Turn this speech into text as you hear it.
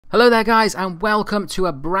Hello there guys, and welcome to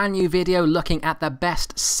a brand new video looking at the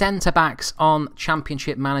best centre backs on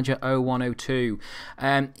Championship Manager 0102.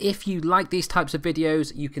 If you like these types of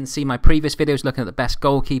videos, you can see my previous videos looking at the best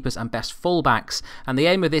goalkeepers and best fullbacks, and the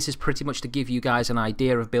aim of this is pretty much to give you guys an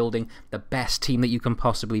idea of building the best team that you can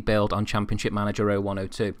possibly build on Championship Manager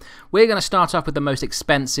 0102. We're going to start off with the most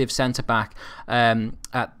expensive centre back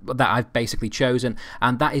that I've basically chosen,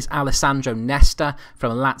 and that is Alessandro Nesta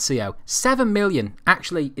from Lazio. 7 million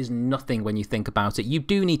actually is nothing when you think about it. You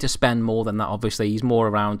do need to spend more than that, obviously. He's more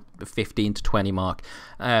around the 15 to 20 mark.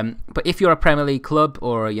 But if you're a Premier League club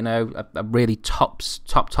or, you know, a really top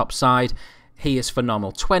side, he is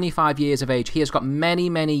phenomenal. 25 years of age. He has got many,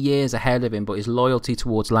 many years ahead of him, but his loyalty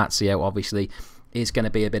towards Lazio, obviously, is going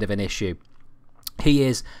to be a bit of an issue. He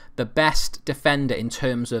is the best defender in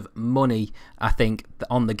terms of money, I think,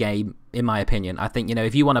 on the game, in my opinion. I think, you know,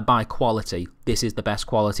 if you want to buy quality, this is the best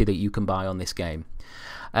quality that you can buy on this game.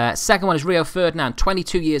 Second one is Rio Ferdinand,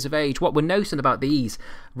 22 years of age. What we're noticing about these,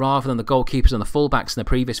 rather than the goalkeepers and the fullbacks in the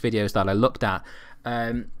previous videos that I looked at,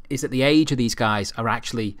 is that the age of these guys are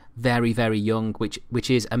actually very, very young, which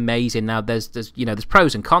is amazing. Now, there's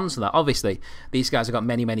pros and cons to that. Obviously, these guys have got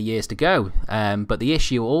many, many years to go. But the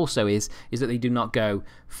issue also is that they do not go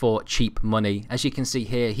for cheap money. As you can see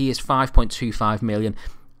here, he is 5.25 million.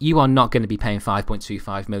 You are not going to be paying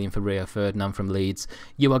 5.25 million for Rio Ferdinand from Leeds.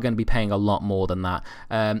 You are going to be paying a lot more than that.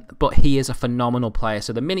 But he is a phenomenal player.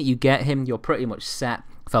 So the minute you get him, you're pretty much set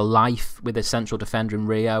for life with a central defender in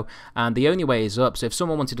Rio. And the only way is up. So if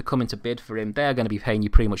someone wanted to come in to bid for him, they're going to be paying you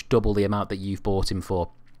pretty much double the amount that you've bought him for.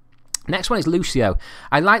 Next one is Lucio.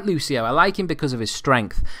 I like Lucio. I like him because of his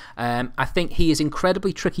strength. I think he is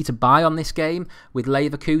incredibly tricky to buy on this game with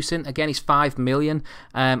Leverkusen. Again, he's 5 million.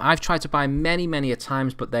 I've tried to buy many, many a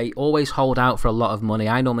times, but they always hold out for a lot of money.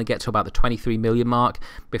 I normally get to about the 23 million mark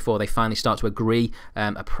before they finally start to agree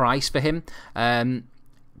a price for him.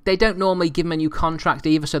 They don't normally give him a new contract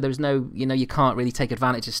either, so there's no, you can't really take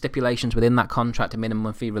advantage of stipulations within that contract, a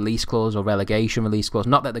minimum fee release clause or relegation release clause.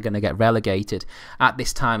 Not that they're going to get relegated at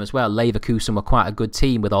this time as well. Leverkusen were quite a good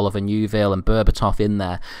team with Oliver Neuville and Berbatov in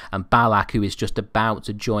there, and Ballack, who is just about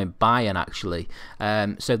to join Bayern, actually.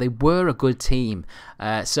 So they were a good team.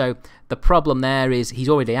 So the problem there is he's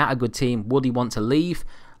already at a good team. Would he want to leave?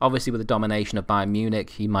 Obviously, with the domination of Bayern Munich,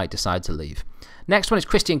 he might decide to leave. Next one is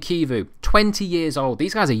Christian Chivu, 20 years old.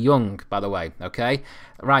 These guys are young, by the way, okay?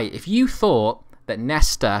 Right, if you thought that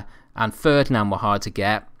Nesta and Ferdinand were hard to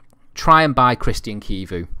get, try and buy Christian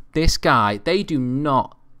Chivu. This guy, they do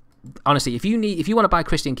not... Honestly, if you want to buy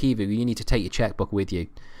Christian Chivu, you need to take your checkbook with you,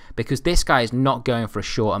 because this guy is not going for a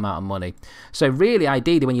short amount of money. So really,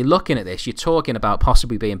 ideally, when you're looking at this, you're talking about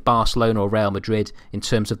possibly being Barcelona or Real Madrid in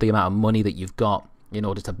terms of the amount of money that you've got in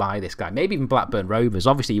order to buy this guy. Maybe even Blackburn Rovers.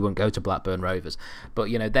 Obviously, you wouldn't go to Blackburn Rovers, but,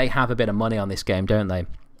 they have a bit of money on this game, don't they?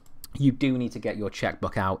 You do need to get your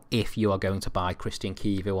checkbook out if you are going to buy Christian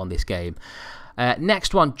Chivu on this game.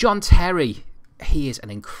 Next one, John Terry. He is an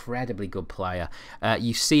incredibly good player.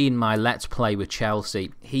 You've seen my Let's Play with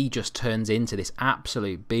Chelsea. He just turns into this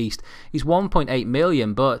absolute beast. He's 1.8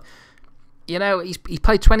 million, but... he's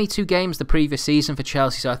played 22 games the previous season for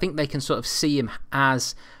Chelsea, so I think they can sort of see him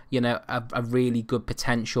as, a really good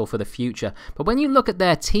potential for the future. But when you look at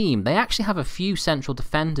their team, they actually have a few central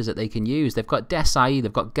defenders that they can use. They've got Desai,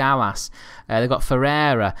 they've got Gallas, they've got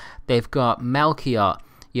Ferreira, they've got Melchior.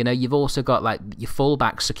 You've also got like your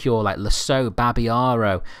fullbacks secure, like Lasso,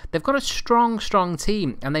 Babiaro. They've got a strong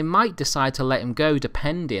team, and they might decide to let him go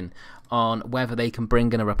depending on whether they can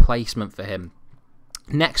bring in a replacement for him.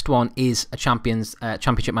 Next one is a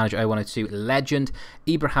Championship Manager 0102 legend,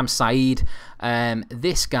 Ibrahim Said.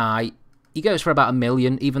 This guy, he goes for about 1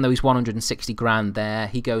 million, even though he's 160 grand there.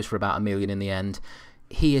 He goes for about 1 million in the end.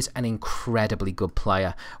 He is an incredibly good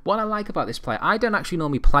player. What I like about this player, I don't actually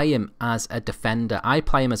normally play him as a defender. I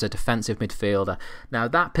play him as a defensive midfielder. Now,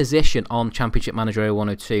 that position on Championship Manager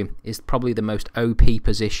 0102 is probably the most OP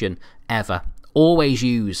position ever. Always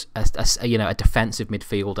use a defensive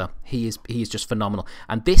midfielder. He is just phenomenal,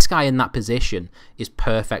 and this guy in that position is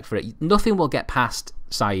perfect for it. Nothing will get past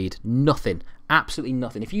Said. Nothing, absolutely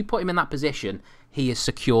nothing. If you put him in that position, he is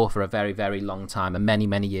secure for a very, very long time and many,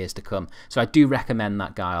 many years to come. So I do recommend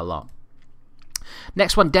that guy a lot.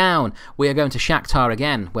 Next one down, we are going to Shakhtar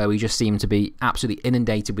again, where we just seem to be absolutely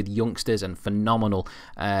inundated with youngsters and phenomenal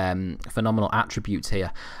attributes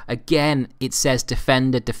here. Again, it says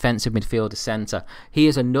defender, defensive midfielder, centre. He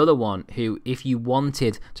is another one who, if you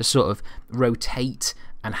wanted to sort of rotate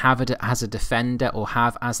and have it as a defender or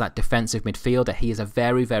have as that defensive midfielder, he is a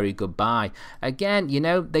very, very good buy. Again, you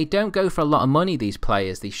know, they don't go for a lot of money, these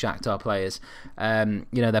players, these Shakhtar players. You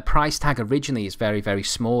know, their price tag originally is very, very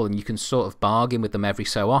small, and you can sort of bargain with them every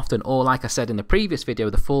so often. Or like I said in the previous video,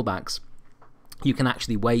 the fullbacks, you can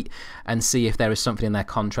actually wait and see if there is something in their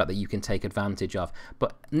contract that you can take advantage of.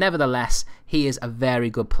 But nevertheless, he is a very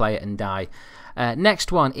good player and die.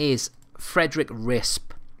 Next one is Frederick Risp.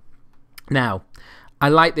 Now, I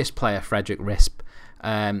like this player, Frederick Risp.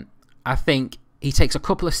 I think he takes a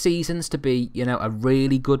couple of seasons to be, you know, a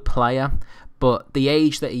really good player. But the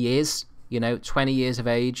age that he is, you know, 20 years of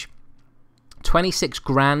age, 26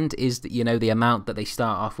 grand is, you know, the amount that they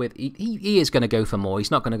start off with. He is going to go for more.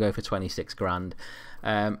 He's not going to go for 26 grand.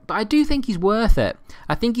 But I do think he's worth it.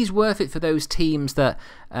 I think he's worth it for those teams that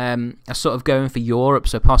are sort of going for Europe,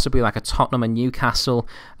 so possibly like a Tottenham and Newcastle,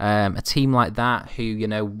 a team like that who, you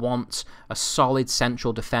know, want a solid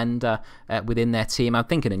central defender within their team. I'm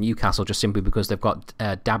thinking of Newcastle just simply because they've got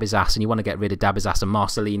Dabizas, and you want to get rid of Dabizas and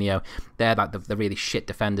Marcelinho. They're like the really shit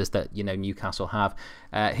defenders that, you know, Newcastle have.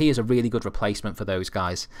 He is a really good replacement for those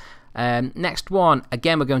guys. Next one,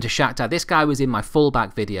 again we're going to Shakhtar. This guy was in my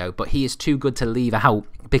fullback video, but he is too good to leave out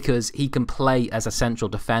because he can play as a central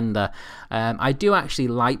defender. I do actually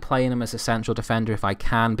like playing him as a central defender if I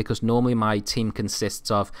can, because normally my team consists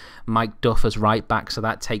of Mike Duff as right back, so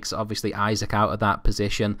that takes obviously Isaac out of that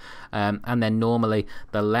position, and then normally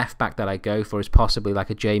the left back that I go for is possibly like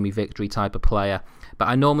a Jamie Victory type of player. But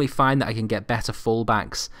I normally find that I can get better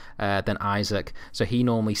fullbacks than Isaac, so he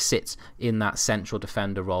normally sits in that central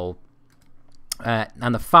defender role.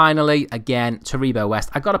 And finally, again, Taribo West.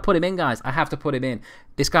 I've got to put him in, guys. I have to put him in.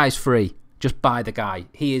 This guy's free. Just buy the guy.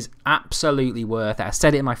 He is absolutely worth it. I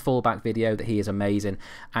said it in my fullback video that he is amazing,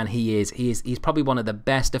 and he's probably one of the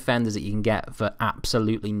best defenders that you can get for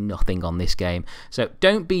absolutely nothing on this game. So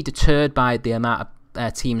don't be deterred by the amount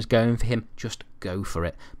of teams going for him. Just go for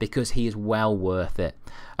it, because he is well worth it.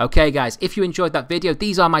 Okay guys, if you enjoyed that video,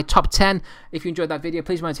 these are my top 10. If you enjoyed that video,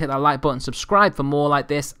 please remember to hit that like button, subscribe for more like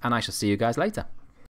this, and I shall see you guys later.